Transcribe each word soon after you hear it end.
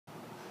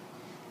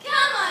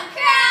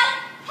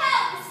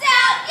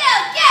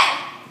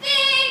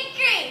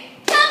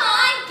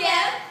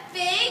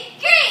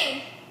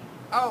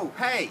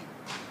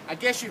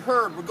guess you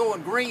heard we're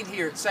going green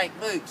here at St.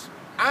 Luke's.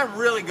 I'm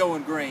really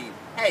going green.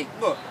 Hey,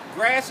 look,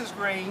 grass is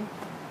green,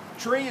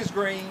 tree is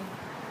green,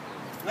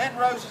 Lenten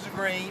roses are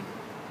green,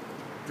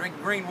 drink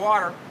green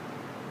water.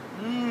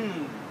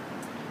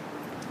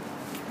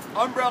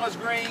 Umbrella's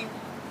green.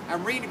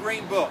 I'm reading a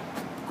green book.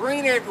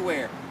 Green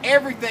everywhere.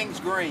 Everything's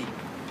green.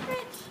 Rich,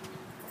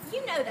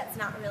 you know that's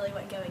not really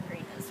what going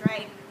green is,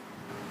 right?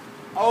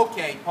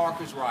 Okay,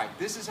 Parker's right.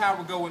 This is how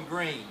we're going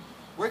green.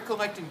 We're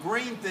collecting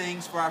green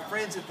things for our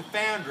friends at the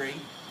Foundry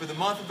for the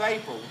month of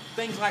April.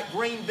 Things like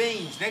green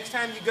beans. Next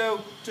time you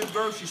go to the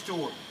grocery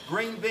store,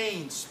 green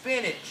beans,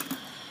 spinach,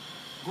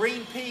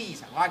 green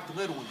peas. I like the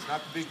little ones,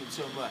 not the big ones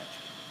so much.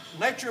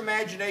 Let your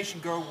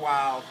imagination go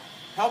wild.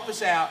 Help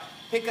us out.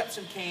 Pick up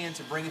some cans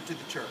and bring them to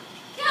the church.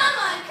 Come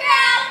on,